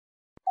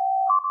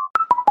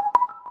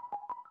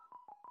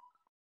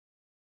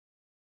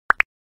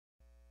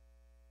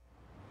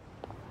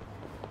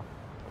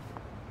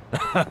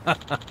Hmm?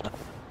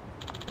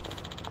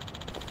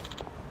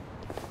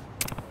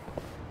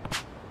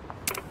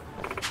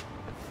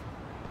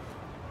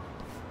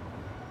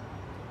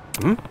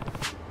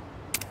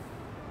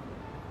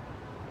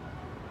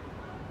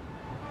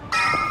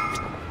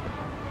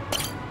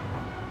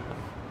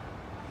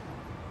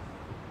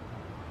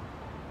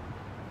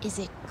 Is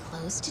it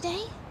closed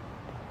today?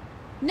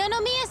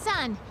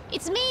 Nonomiya-san!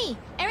 It's me,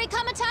 Eri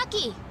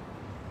Kamataki!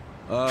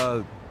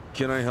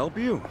 Can I help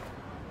you?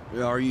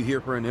 Are you here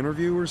for an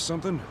interview or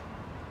something?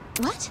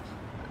 What?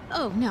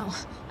 Oh, no.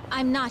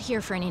 I'm not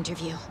here for an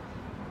interview.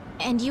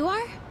 And you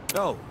are?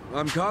 Oh,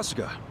 I'm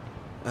Kasuga.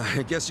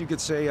 I guess you could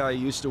say I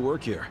used to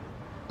work here.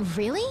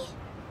 Really?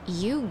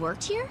 You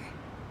worked here?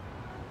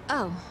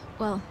 Oh,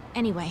 well,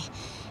 anyway.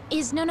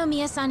 Is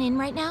Nonomiya-san in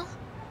right now?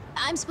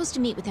 I'm supposed to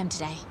meet with him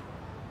today.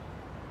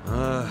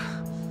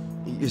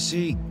 You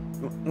see,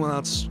 well,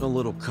 it's a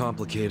little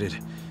complicated.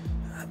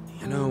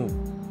 You know...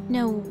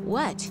 No,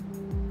 what?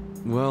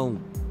 Well,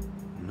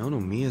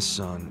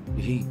 Nonomiya-san,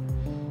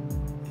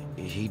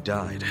 he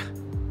died.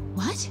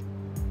 What?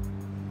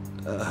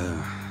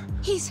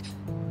 He's...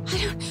 I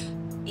don't...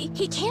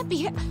 He can't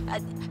be...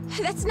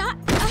 that's not...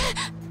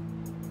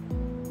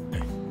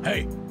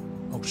 Hey!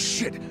 Oh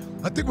shit!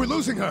 I think we're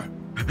losing her!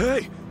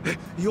 Hey!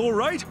 You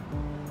alright?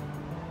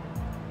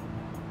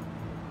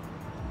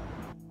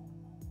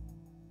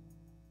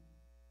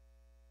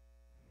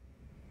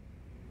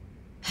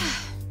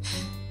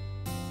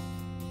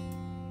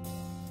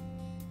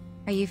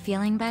 Are you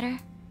feeling better?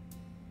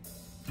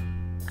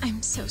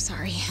 I'm so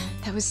sorry.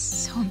 That was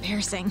so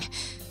embarrassing.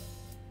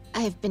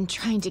 I've been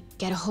trying to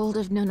get a hold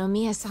of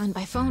Nonomiya-san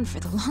by phone for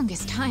the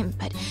longest time,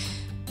 but...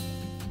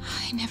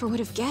 I never would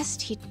have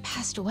guessed he'd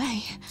passed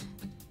away.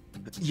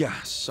 Yeah,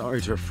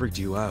 sorry to have freaked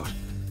you out.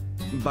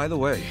 By the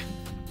way,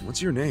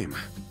 what's your name?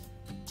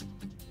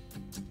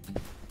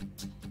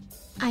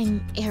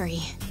 I'm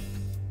Eri.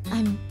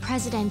 I'm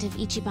president of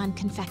Ichiban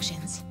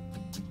Confections.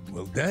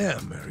 Well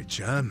damn,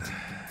 Mary-chan.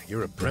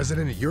 You're a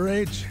president at your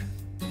age?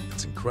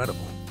 That's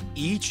incredible.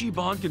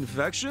 Ichiban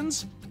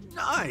Confections?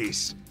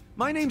 Nice!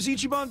 My name's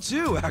Ichiban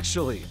too,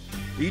 actually.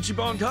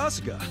 Ichiban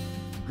Kasuga.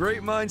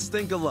 Great minds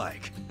think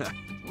alike.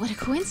 What a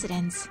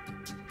coincidence.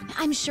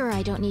 I'm sure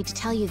I don't need to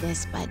tell you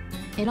this, but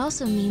it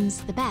also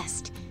means the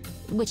best,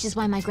 which is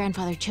why my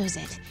grandfather chose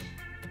it.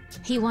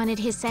 He wanted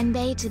his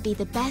senbei to be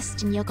the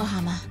best in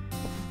Yokohama.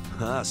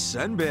 Ah,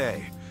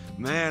 senbei.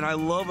 Man, I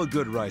love a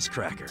good rice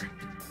cracker.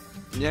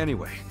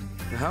 Anyway,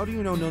 how do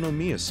you know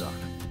Nonomiya-san?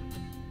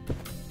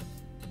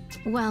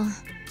 Well,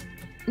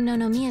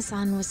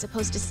 Nonomiya-san was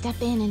supposed to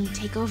step in and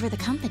take over the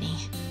company.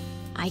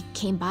 I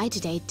came by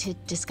today to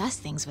discuss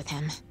things with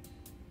him.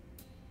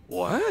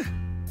 What?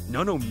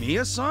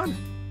 Nonomiya-san?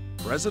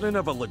 President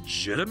of a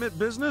legitimate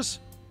business?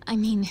 I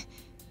mean,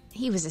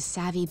 he was a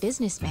savvy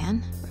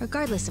businessman,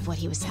 regardless of what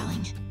he was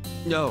selling.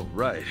 Oh,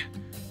 right.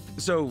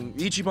 So,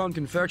 Ichiban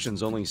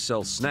Confections only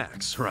sells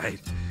snacks,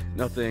 right?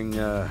 Nothing,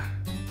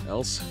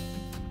 else?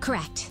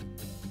 Correct.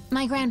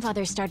 My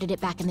grandfather started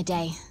it back in the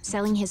day,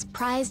 selling his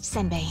prized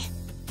senbei.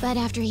 But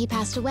after he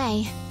passed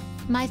away,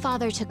 my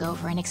father took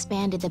over and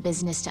expanded the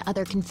business to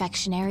other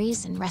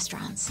confectionaries and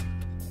restaurants.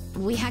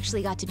 We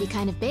actually got to be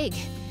kind of big,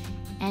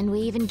 and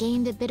we even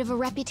gained a bit of a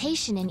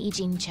reputation in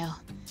Ijincho.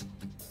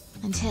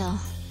 Until...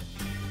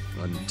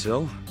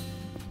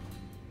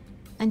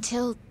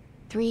 Until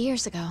 3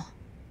 years ago,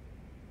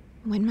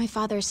 when my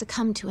father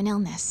succumbed to an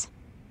illness.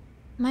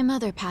 My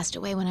mother passed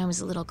away when I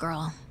was a little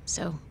girl,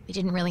 so we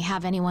didn't really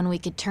have anyone we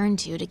could turn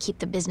to keep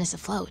the business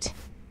afloat.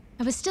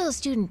 I was still a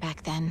student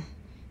back then,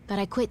 but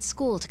I quit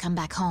school to come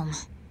back home.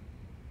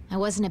 I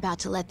wasn't about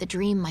to let the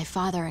dream my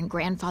father and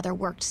grandfather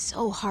worked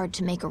so hard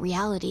to make a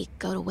reality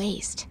go to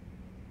waste.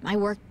 I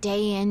worked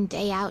day in,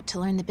 day out to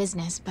learn the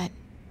business, but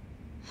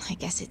I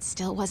guess it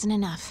still wasn't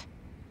enough.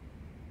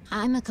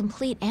 I'm a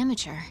complete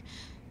amateur,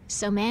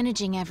 so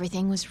managing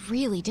everything was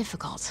really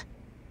difficult.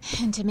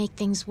 And to make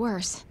things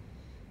worse,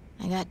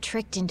 I got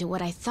tricked into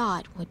what I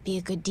thought would be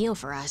a good deal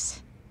for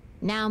us.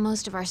 Now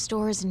most of our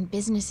stores and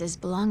businesses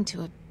belong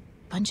to a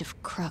bunch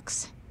of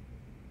crooks.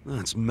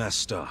 That's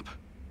messed up.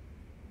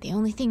 The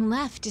only thing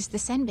left is the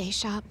senbei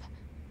shop.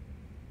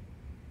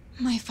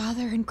 My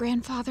father and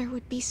grandfather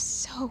would be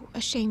so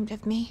ashamed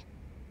of me.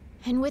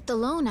 And with the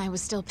loan I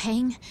was still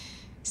paying,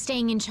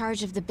 staying in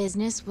charge of the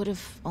business would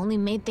have only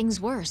made things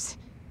worse.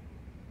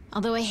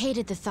 Although I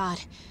hated the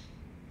thought,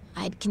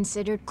 I'd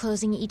considered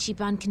closing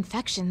Ichiban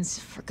Confections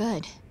for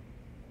good.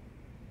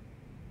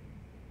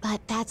 But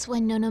that's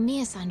when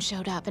Nonomiya-san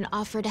showed up and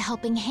offered a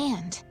helping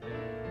hand.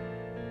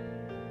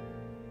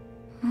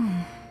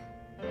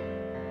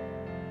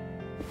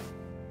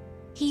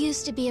 He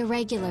used to be a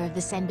regular of the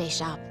senbei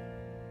shop.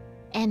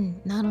 And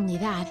not only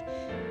that,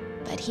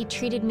 but he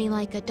treated me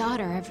like a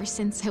daughter ever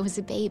since I was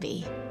a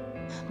baby.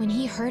 When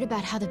he heard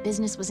about how the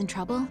business was in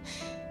trouble,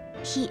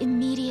 he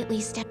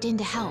immediately stepped in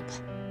to help.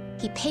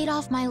 He paid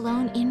off my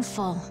loan in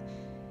full,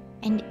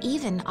 and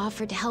even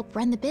offered to help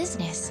run the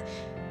business,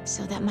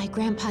 so that my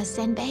grandpa's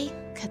senbei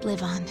could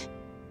live on.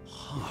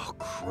 Oh,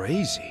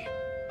 crazy.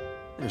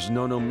 There's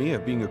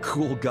Nonomiya being a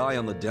cool guy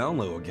on the down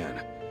low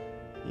again.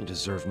 He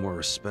deserved more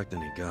respect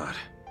than he got.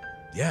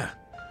 Yeah.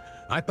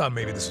 I thought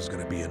maybe this was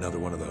gonna be another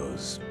one of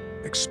those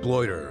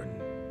exploiter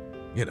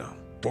and, you know,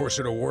 force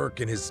her to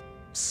work in his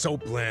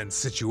soapland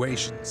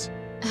situations.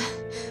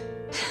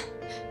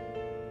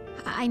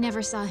 I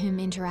never saw him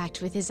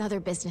interact with his other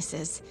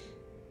businesses,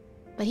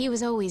 but he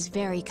was always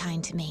very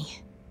kind to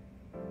me.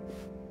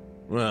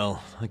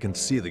 Well, I can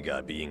see the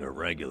guy being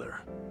irregular,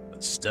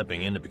 but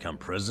stepping in to become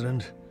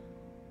president?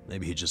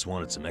 Maybe he just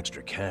wanted some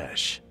extra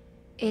cash.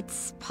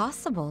 It's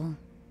possible,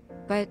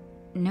 but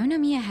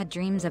Nonomiya had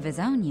dreams of his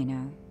own, you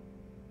know.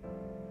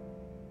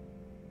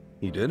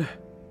 He did?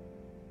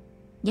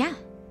 Yeah,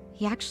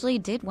 he actually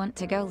did want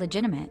to go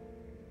legitimate.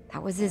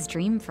 That was his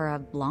dream for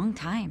a long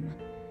time.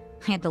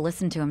 I had to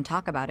listen to him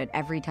talk about it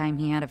every time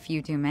he had a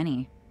few too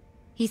many.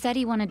 He said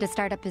he wanted to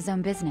start up his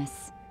own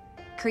business.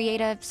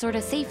 Create a sort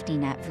of safety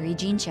net for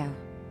Ijincho.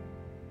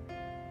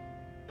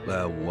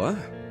 What?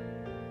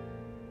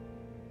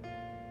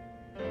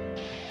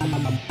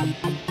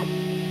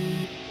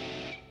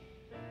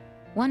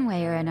 One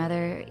way or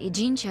another,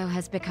 Ijincho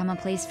has become a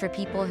place for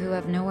people who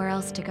have nowhere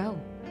else to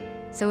go.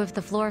 So if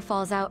the floor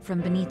falls out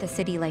from beneath a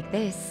city like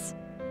this,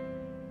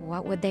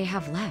 what would they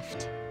have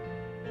left?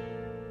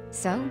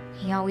 So,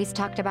 he always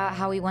talked about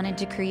how he wanted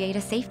to create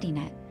a safety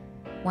net,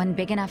 one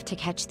big enough to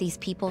catch these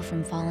people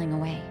from falling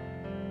away.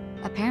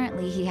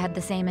 Apparently, he had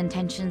the same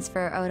intentions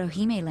for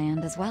Orohime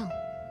Land as well.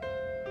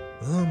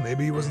 Well,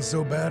 maybe he wasn't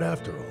so bad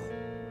after all.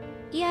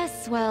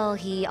 Yes, well,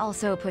 he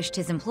also pushed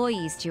his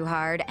employees too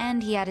hard,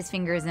 and he had his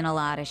fingers in a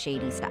lot of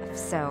shady stuff,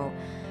 so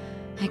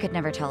I could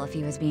never tell if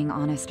he was being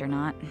honest or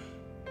not.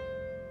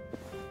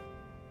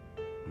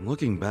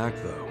 Looking back,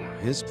 though,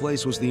 his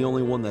place was the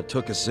only one that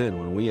took us in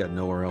when we had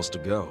nowhere else to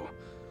go.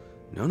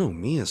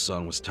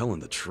 Nonomiya-san was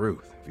telling the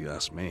truth, if you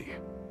ask me.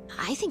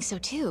 I think so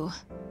too.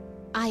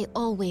 I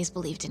always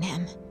believed in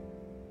him.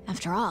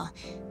 After all,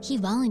 he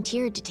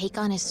volunteered to take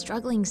on his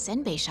struggling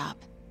senbei shop.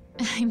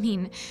 I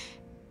mean,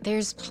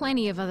 there's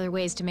plenty of other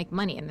ways to make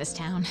money in this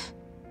town.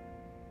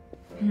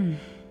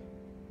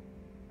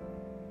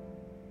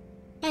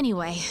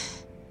 Anyway,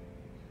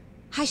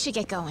 I should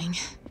get going.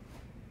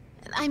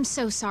 I'm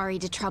so sorry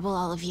to trouble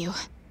all of you.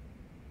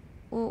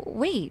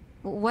 Wait,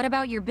 what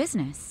about your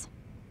business?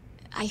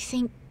 I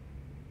think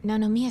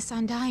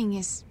Nonomiya-san dying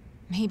is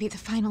maybe the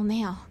final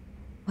nail.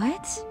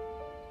 What?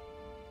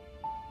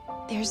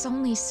 There's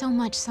only so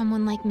much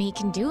someone like me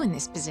can do in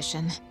this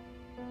position.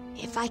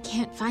 If I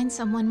can't find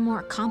someone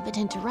more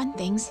competent to run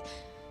things,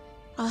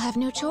 I'll have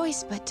no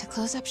choice but to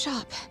close up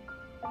shop.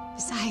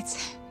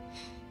 Besides,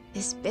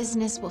 this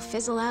business will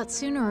fizzle out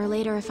sooner or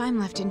later if I'm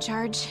left in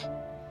charge.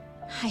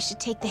 I should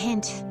take the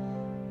hint.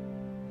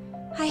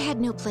 I had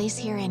no place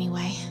here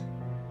anyway.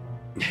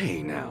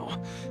 Hey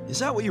now, is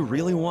that what you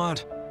really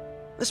want?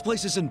 This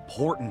place is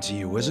important to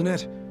you, isn't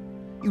it?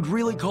 You'd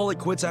really call it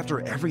quits after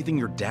everything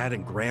your dad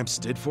and Gramps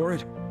did for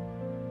it?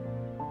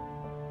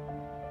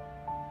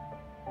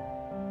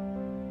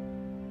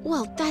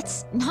 Well,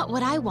 that's not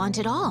what I want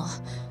at all.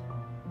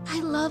 I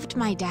loved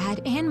my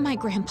dad and my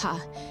grandpa.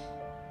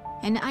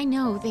 And I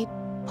know they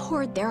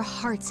poured their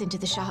hearts into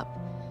the shop.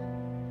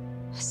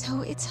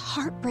 So it's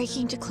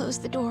heartbreaking to close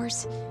the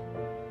doors.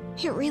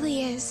 It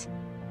really is.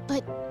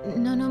 But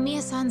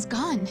Nonomiya-san's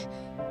gone.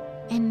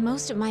 And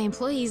most of my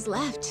employees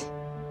left.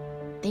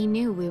 They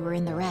knew we were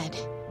in the red.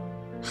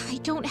 I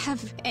don't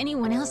have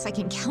anyone else I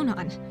can count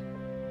on.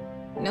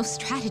 No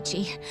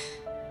strategy.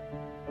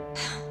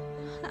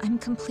 I'm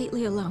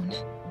completely alone.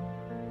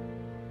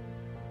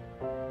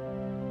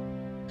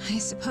 I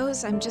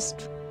suppose I'm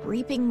just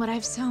reaping what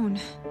I've sown.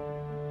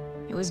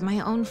 It was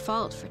my own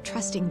fault for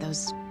trusting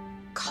those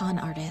con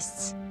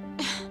artists.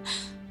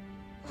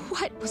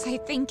 What was I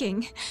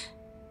thinking?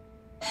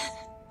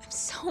 I'm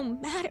so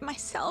mad at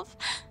myself.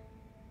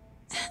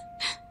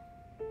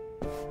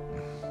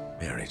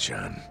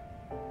 Mary-chan.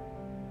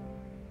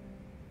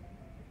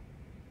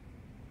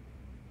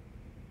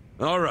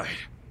 All right,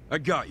 I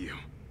got you.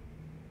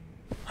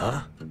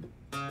 Huh?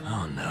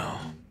 Oh no.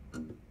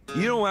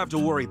 You don't have to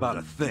worry about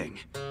a thing.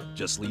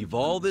 Just leave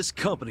all this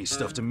company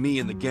stuff to me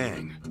and the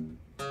gang.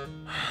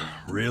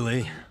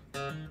 Really?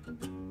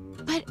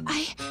 But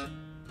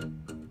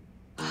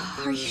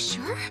Are you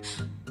sure?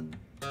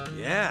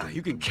 Yeah,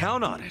 you can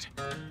count on it.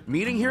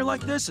 Meeting here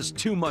like this is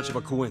too much of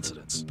a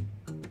coincidence.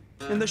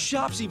 And the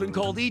shop's even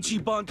called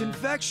Ichiban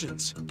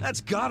Confections.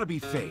 That's gotta be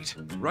fate,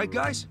 right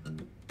guys?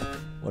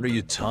 What are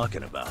you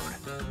talking about?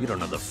 You don't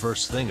know the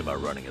first thing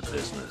about running a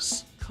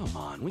business. Come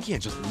on, we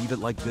can't just leave it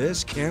like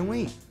this, can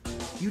we?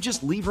 You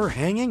just leave her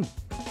hanging?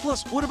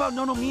 Plus, what about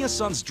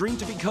Nonomiya-san's dream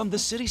to become the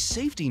city's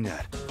safety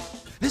net?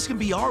 This can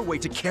be our way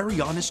to carry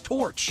on his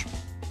torch.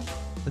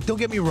 Don't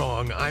get me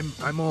wrong,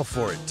 I'm all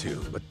for it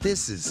too, but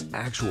this is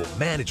actual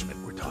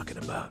management we're talking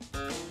about.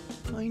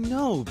 I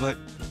know, but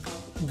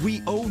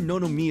we owe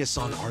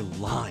Nonomiya-san our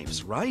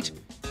lives, right?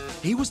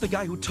 He was the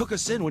guy who took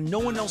us in when no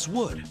one else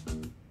would.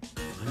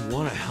 I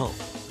want to help.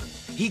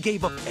 He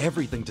gave up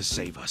everything to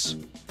save us.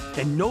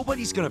 And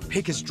nobody's gonna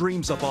pick his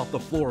dreams up off the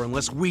floor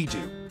unless we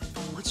do.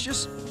 Let's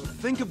just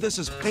think of this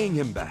as paying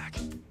him back.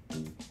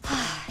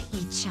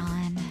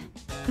 Ichan.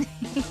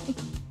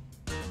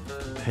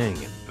 Paying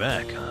him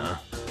back, huh?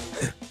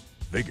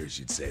 Figures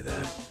you'd say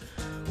that.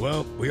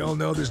 Well, we all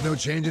know there's no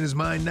change in his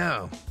mind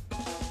now.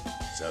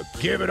 So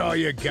give it all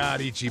you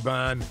got,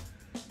 Ichiban.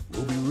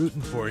 We'll be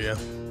rooting for you.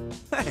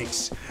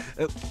 Thanks.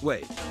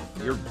 Wait,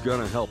 you're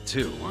gonna help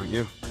too, aren't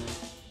you?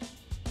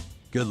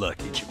 Good luck,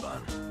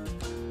 Ichiban.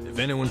 If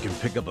anyone can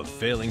pick up a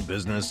failing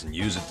business and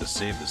use it to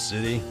save the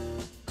city,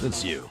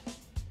 it's you.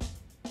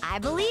 I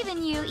believe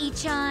in you,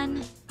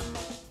 Ichan.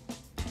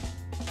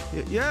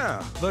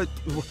 Yeah, but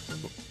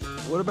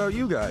what about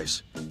you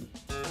guys?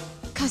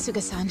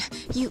 Kasuga-san,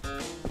 you...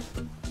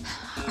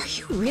 Are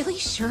you really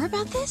sure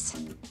about this?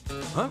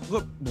 Huh?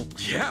 Well,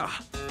 yeah.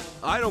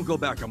 I don't go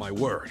back on my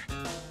word.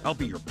 I'll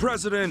be your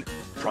president,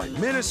 prime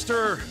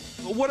minister,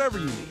 whatever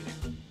you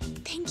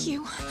need. Thank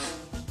you.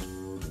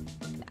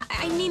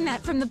 I mean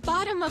that from the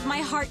bottom of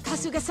my heart,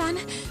 Kasuga-san.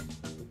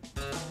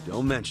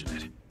 Don't mention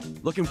it.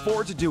 Looking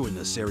forward to doing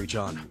this,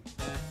 Sari-chan.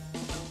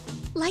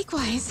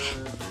 Likewise.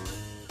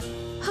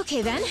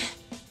 Okay then.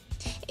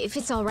 If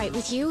it's all right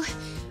with you,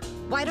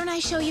 why don't I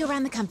show you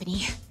around the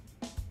company?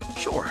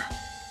 Sure.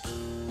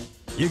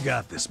 You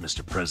got this,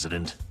 Mr.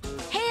 President.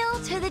 Hail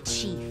to the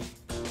chief.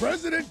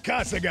 President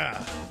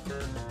Kasuga!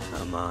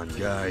 Come on,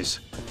 guys.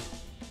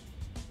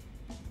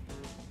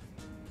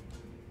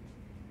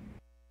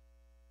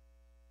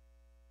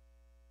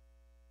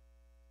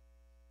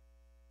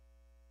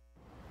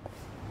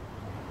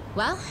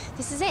 Well,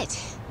 this is it.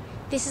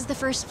 This is the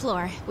first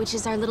floor, which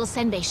is our little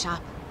senbei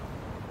shop.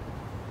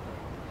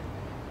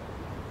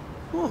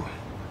 Oh,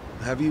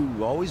 have you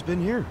always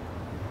been here?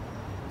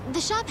 The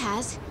shop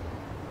has,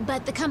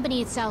 but the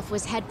company itself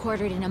was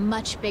headquartered in a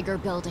much bigger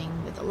building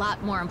with a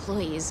lot more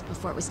employees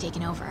before it was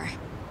taken over.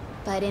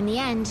 But in the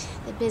end,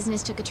 the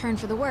business took a turn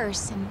for the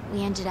worse, and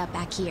we ended up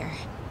back here.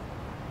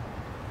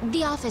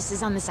 The office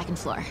is on the second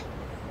floor.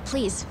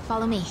 Please,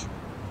 follow me.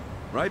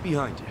 Right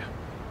behind you.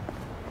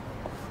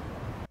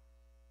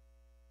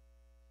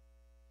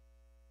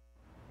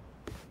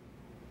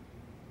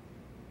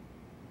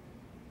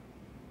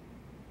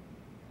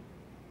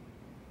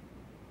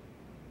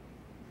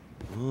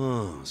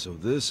 Oh, so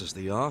this is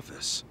the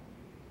office.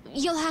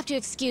 You'll have to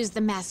excuse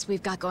the mess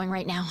we've got going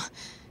right now.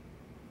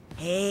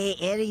 Hey,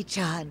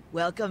 Eri-chan,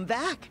 welcome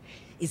back.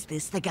 Is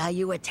this the guy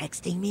you were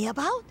texting me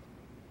about?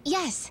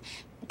 Yes,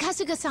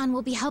 Kasuga-san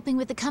will be helping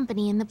with the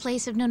company in the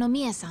place of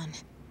Nonomiya-san.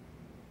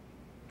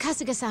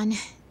 Kasuga-san,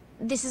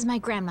 this is my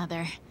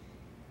grandmother.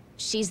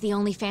 She's the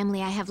only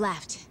family I have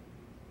left.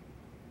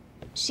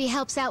 She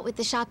helps out with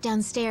the shop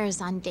downstairs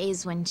on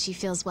days when she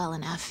feels well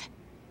enough.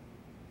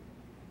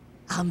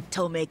 I'm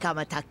Tomei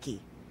Kamataki.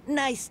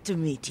 Nice to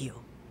meet you.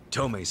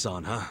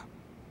 Tomei-san, huh?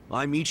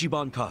 I'm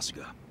Ichiban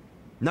Kasuga.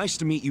 Nice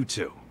to meet you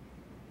too.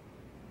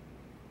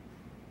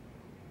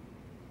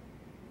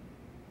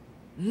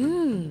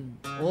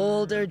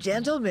 Older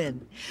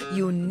gentleman.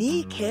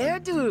 Unique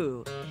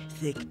hairdo.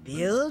 Thick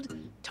build,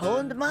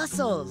 toned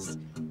muscles.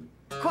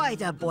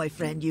 Quite a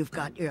boyfriend you've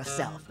got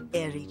yourself,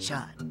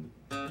 Eri-chan.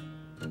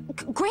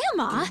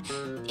 Grandma?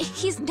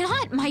 He's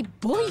not my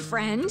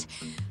boyfriend.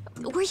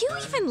 Were you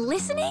even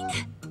listening?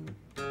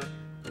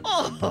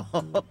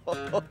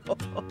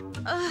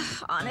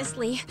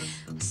 Honestly,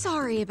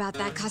 sorry about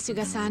that,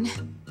 Kasuga-san.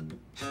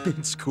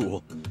 It's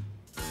cool.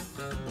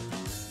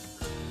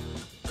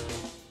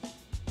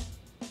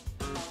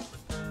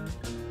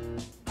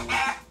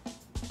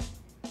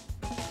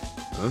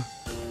 Huh?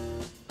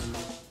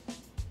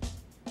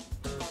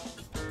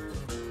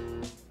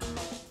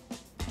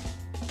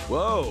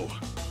 Whoa!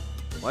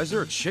 Why is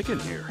there a chicken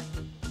here?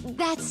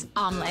 That's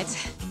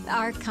Omelette,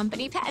 our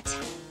company pet.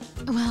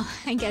 Well,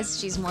 I guess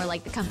she's more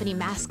like the company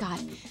mascot.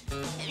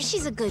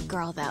 She's a good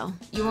girl, though.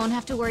 You won't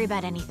have to worry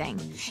about anything.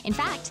 In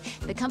fact,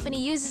 the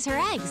company uses her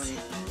eggs.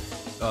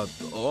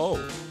 Oh,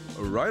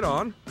 right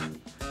on.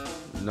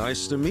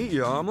 Nice to meet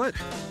you, Omelette.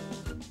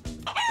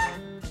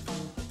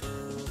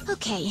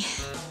 Okay.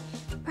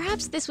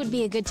 Perhaps this would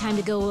be a good time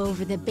to go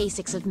over the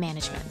basics of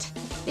management.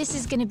 This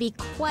is gonna be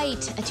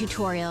quite a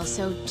tutorial,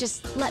 so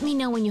just let me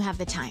know when you have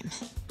the time.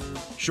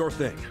 Sure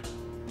thing.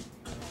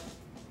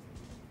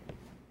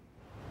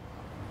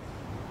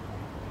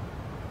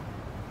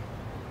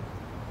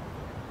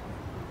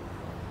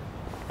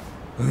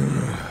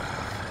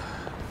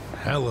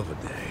 Hell of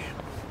a day.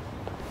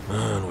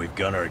 And we've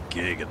got our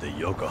gig at the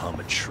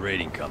Yokohama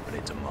Trading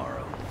Company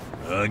tomorrow.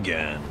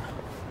 Again.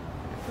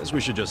 Guess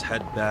we should just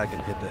head back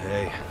and hit the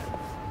hay.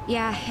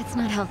 Yeah, it's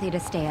not healthy to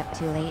stay up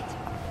too late.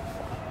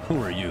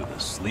 Who are you, the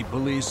sleep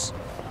police?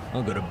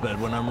 I'll go to bed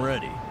when I'm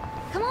ready.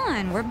 Come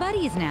on, we're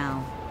buddies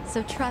now.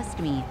 So trust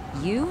me,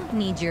 you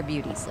need your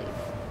beauty sleep.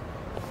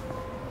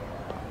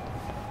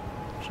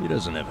 She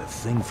doesn't have a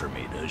thing for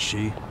me, does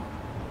she?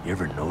 You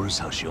ever notice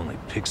how she only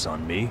picks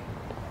on me?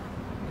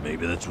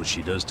 Maybe that's what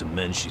she does to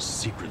men she's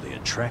secretly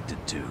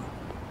attracted to.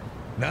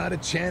 Not a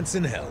chance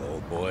in hell,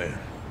 old boy.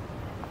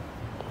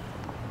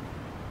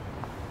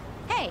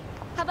 Hey,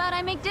 how about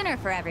I make dinner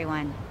for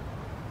everyone?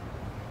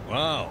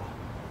 Wow.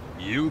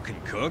 You can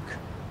cook?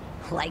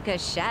 Like a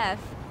chef.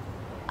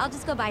 I'll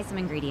just go buy some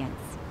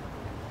ingredients.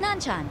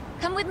 Nanchan,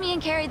 come with me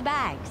and carry the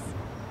bags.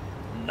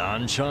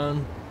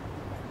 Nanchan?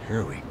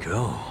 Here we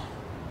go.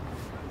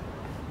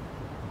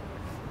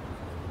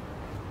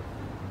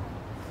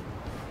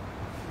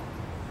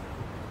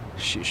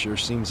 She sure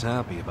seems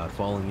happy about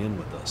falling in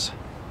with us.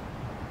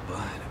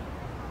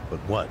 But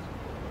what?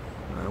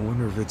 I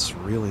wonder if it's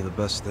really the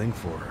best thing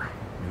for her,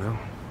 you know?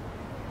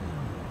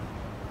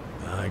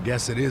 I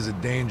guess it is a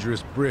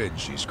dangerous bridge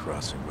she's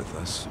crossing with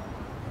us.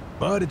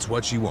 But it's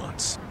what she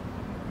wants.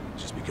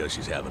 Just because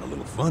she's having a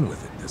little fun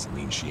with it doesn't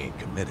mean she ain't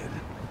committed.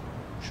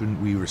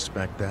 Shouldn't we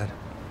respect that?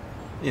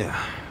 Yeah,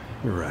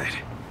 you're right.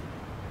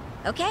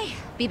 Okay,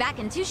 be back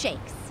in 2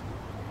 shakes.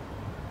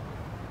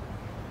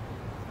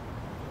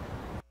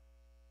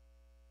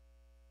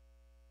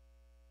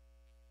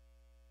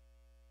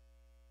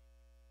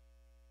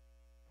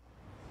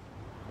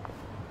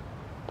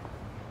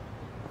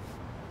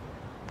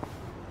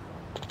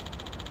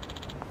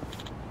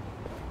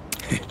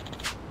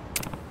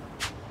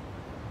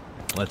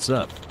 What's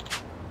up?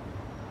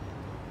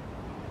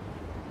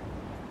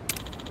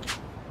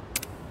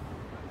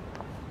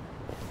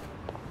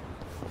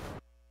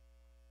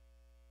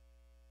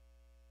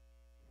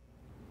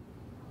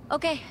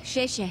 Okay,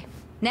 Sheshe.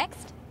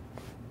 Next?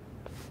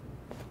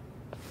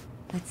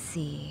 Let's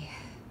see.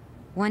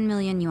 1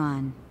 million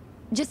yuan.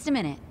 Just a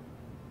minute.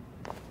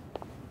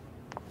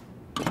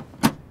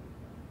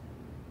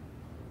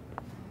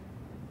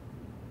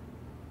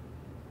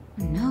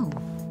 No,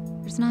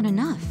 there's not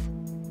enough.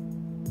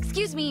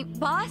 Excuse me,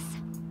 boss?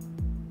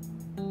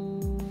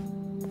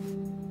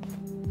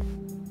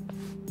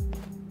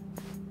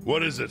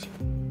 What is it?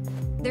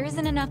 There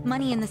isn't enough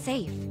money in the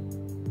safe.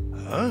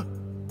 Huh?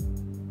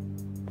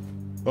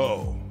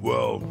 Oh,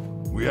 well,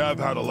 we have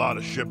had a lot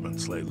of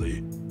shipments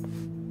lately.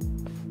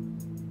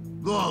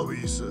 不好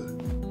意思，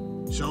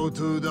小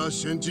偷的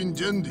现金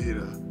见底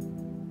了，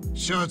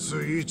下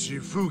次一起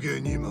付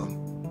给你们。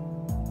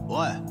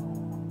喂，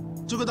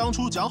这个当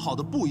初讲好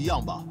的不一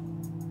样吧？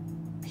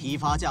批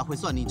发价会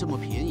算你这么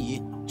便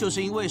宜，就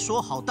是因为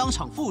说好当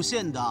场付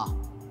现的。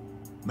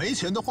没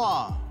钱的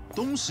话，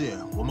东西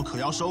我们可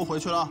要收回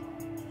去了。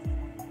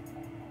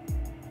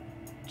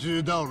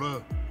知道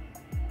了，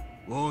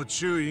我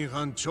去银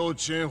行抽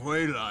钱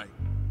回来。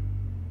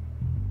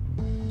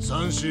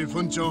30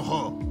分钟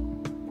后，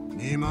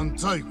你们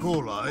再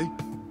过来。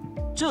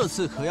这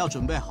次可要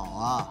准备好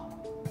啊！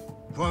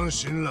放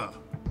心了，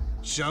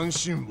相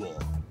信我。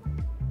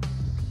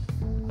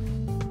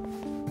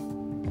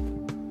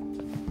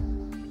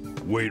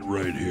 Wait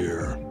right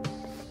here.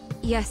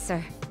 Yes,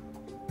 sir.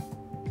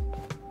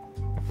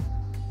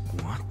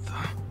 What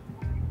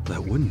the?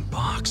 That wooden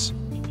box?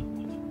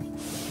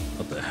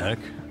 What the heck?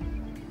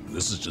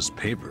 This is just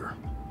paper.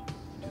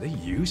 Do they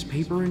use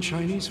paper in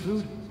Chinese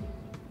food?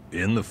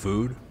 In the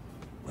food?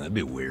 That'd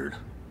be weird.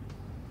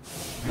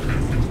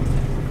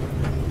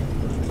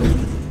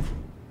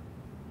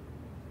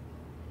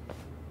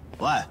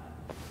 喂，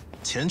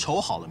钱筹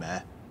好了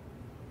没？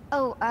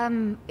 Oh,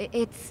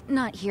 it's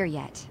not here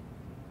yet.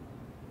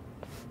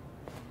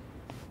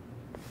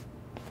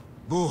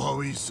 不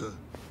好意思，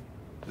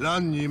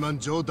让你们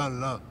久等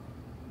了。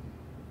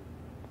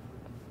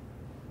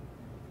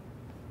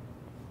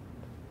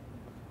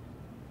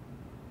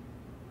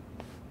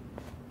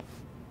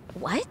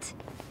 What?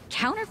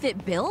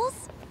 Counterfeit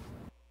bills?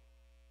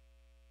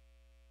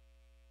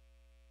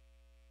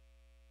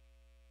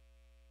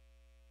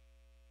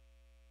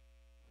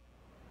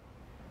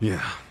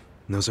 Yeah,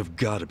 those have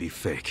got to be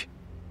fake.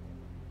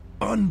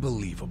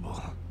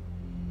 Unbelievable.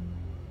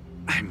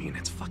 I mean,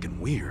 it's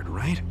fucking weird,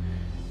 right?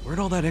 Where'd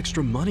all that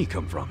extra money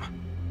come from?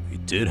 He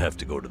did have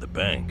to go to the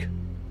bank.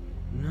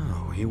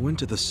 No, he went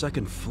to the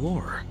 2nd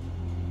floor.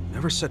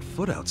 Never set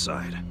foot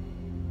outside.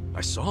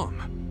 I saw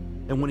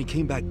him. And when he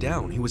came back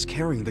down, he was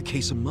carrying the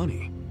case of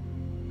money.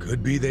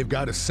 Could be they've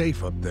got a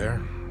safe up there.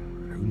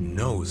 Who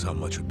knows how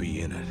much would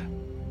be in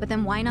it? But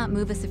then why not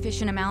move a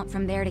sufficient amount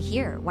from there to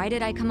here? Why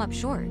did I come up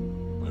short?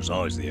 There's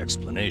always the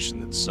explanation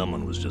that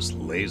someone was just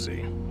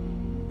lazy.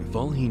 If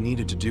all he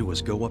needed to do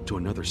was go up to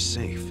another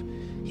safe,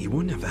 he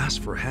wouldn't have asked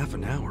for half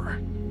an hour.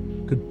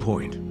 Good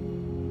point.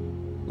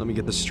 Let me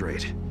get this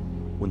straight.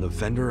 When the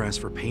vendor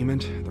asked for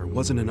payment, there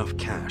wasn't enough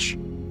cash.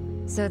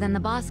 So then the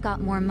boss got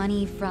more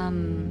money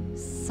from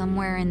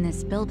somewhere in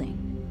this building.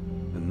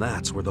 And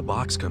that's where the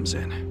box comes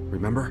in,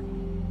 remember?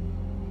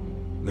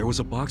 There was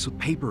a box with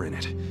paper in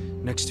it,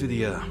 next to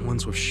the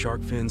ones with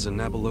shark fins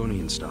and abalone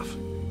and stuff.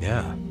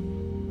 Yeah.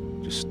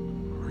 Just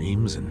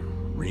reams and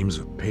reams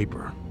of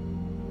paper.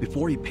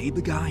 Before he paid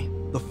the guy,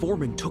 the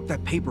foreman took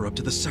that paper up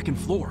to the 2nd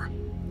floor.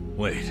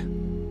 Wait,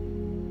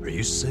 are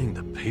you saying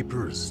the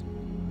paper is...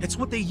 It's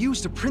what they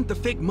use to print the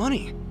fake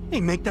money. They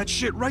make that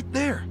shit right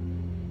there.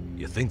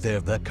 You think they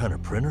have that kind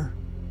of printer?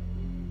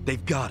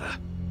 They've gotta.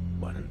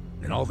 What,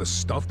 and all the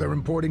stuff they're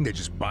importing, they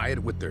just buy it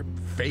with their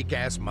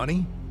fake-ass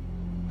money?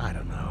 I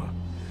don't know.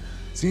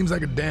 Seems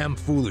like a damn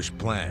foolish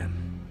plan.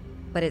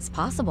 But it's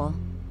possible.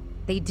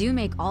 They do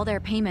make all their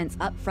payments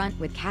up front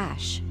with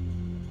cash.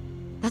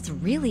 That's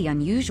really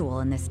unusual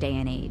in this day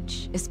and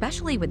age,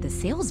 especially with the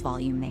sales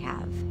volume they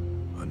have.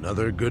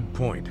 Another good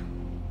point.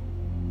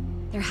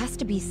 There has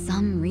to be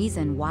some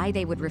reason why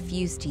they would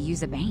refuse to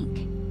use a bank.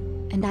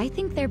 And I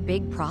think their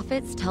big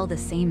profits tell the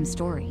same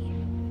story.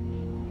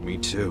 Me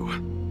too.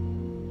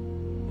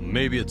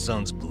 Maybe it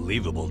sounds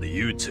believable to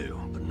you two,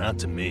 but not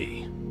to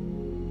me.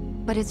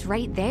 But it's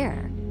right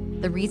there.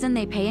 The reason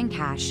they pay in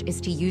cash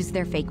is to use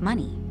their fake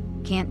money.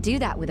 Can't do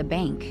that with a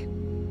bank.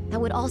 That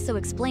would also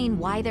explain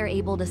why they're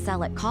able to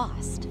sell at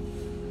cost.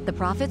 The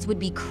profits would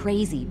be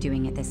crazy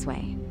doing it this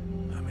way.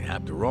 I mean,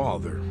 after all,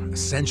 they're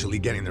essentially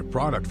getting their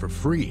product for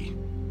free.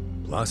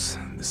 Plus,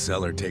 the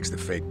seller takes the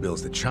fake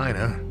bills to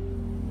China,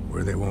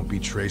 where they won't be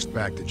traced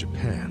back to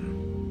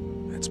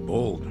Japan. That's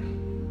bold,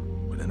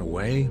 but in a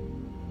way,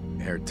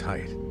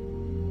 airtight.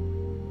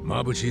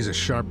 Mabuchi's a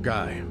sharp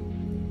guy.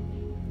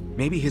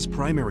 Maybe his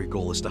primary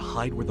goal is to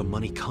hide where the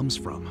money comes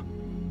from.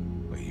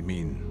 What, you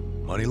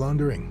mean money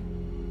laundering?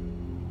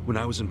 When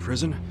I was in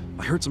prison,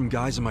 I heard some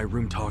guys in my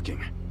room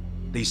talking.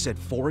 They said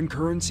foreign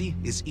currency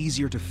is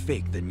easier to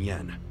fake than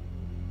yen.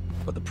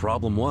 But the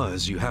problem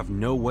was, you have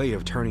no way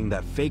of turning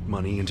that fake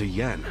money into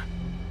yen.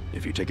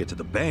 If you take it to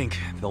the bank,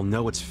 they'll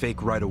know it's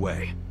fake right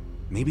away.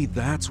 Maybe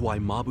that's why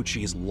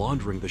Mabuchi is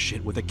laundering the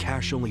shit with a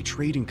cash-only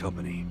trading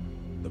company.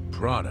 The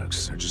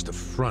products are just a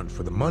front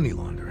for the money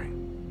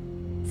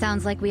laundering.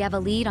 Sounds like we have a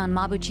lead on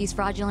Mabuchi's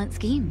fraudulent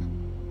scheme.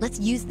 Let's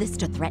use this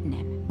to threaten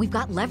him. We've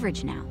got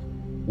leverage now.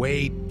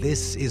 Wait,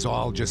 this is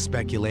all just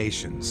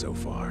speculation so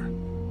far.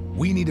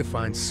 We need to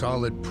find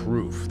solid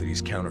proof that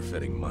he's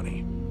counterfeiting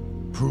money.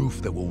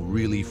 Proof that will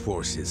really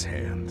force his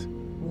hand.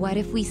 What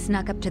if we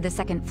snuck up to the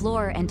second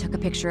floor and took a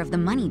picture of the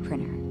money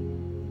printer?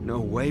 No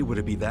way would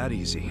it be that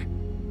easy.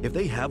 If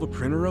they have a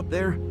printer up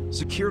there,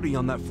 security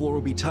on that floor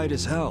will be tight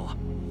as hell.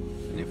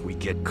 And if we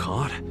get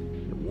caught,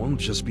 it won't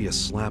just be a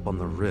slap on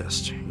the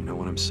wrist, you know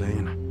what I'm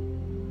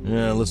saying?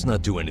 Yeah, let's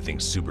not do anything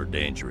super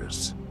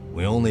dangerous.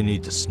 We only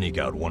need to sneak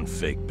out one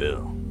fake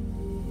bill.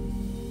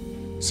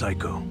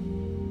 Psycho,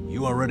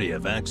 you already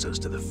have access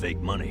to the fake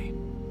money.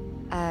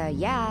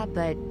 Yeah,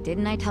 but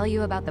didn't I tell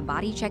you about the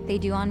body check they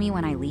do on me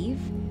when I leave?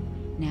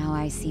 Now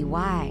I see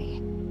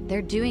why.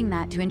 They're doing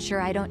that to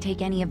ensure I don't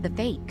take any of the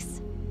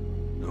fakes.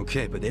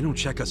 Okay, but they don't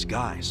check us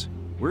guys.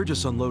 We're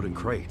just unloading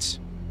crates.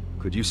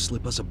 Could you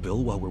slip us a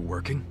bill while we're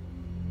working?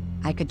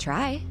 I could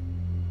try.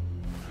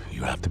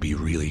 You have to be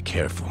really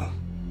careful.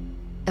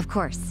 Of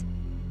course.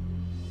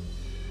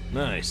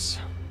 Nice.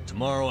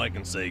 Tomorrow I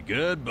can say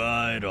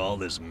goodbye to all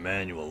this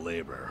manual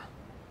labor.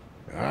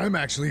 I'm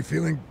actually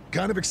feeling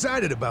kind of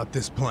excited about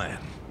this plan.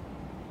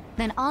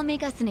 Then I'll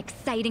make us an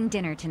exciting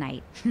dinner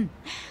tonight.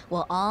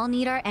 We'll all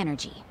need our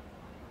energy.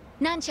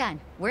 Nanchan,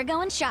 we're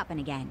going shopping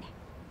again.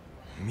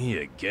 Me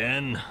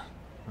again?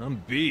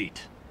 I'm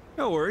beat.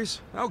 No worries,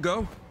 I'll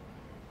go.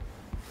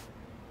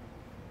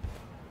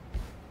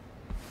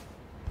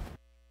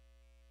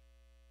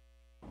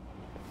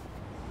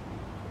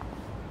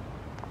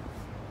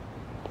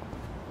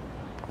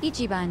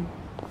 Ichiban,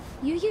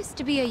 you used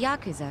to be a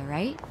Yakuza,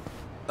 right?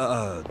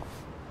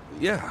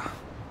 Yeah.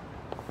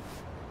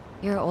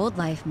 Your old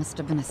life must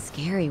have been a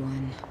scary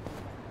one.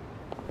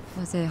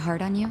 Was it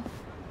hard on you?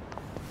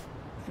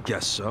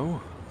 Guess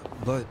so.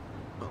 But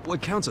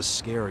what counts as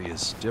scary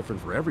is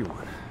different for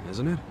everyone,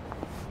 isn't it?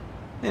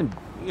 And,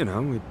 you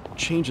know, it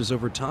changes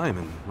over time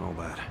and all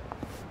that.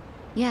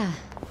 Yeah,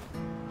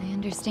 I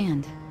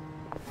understand.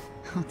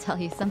 I'll tell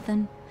you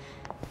something.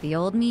 The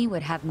old me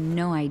would have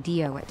no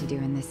idea what to do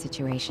in this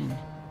situation.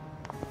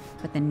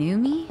 But the new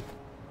me?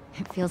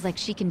 It feels like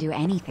she can do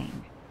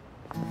anything.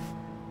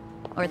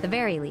 Or at the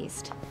very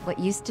least, what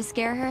used to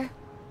scare her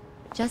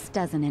just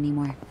doesn't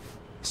anymore.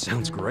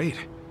 Sounds great.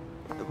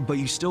 But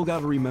you still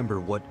gotta remember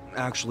what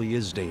actually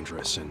is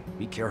dangerous and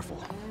be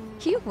careful.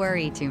 You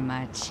worry too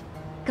much.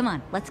 Come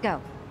on, let's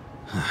go.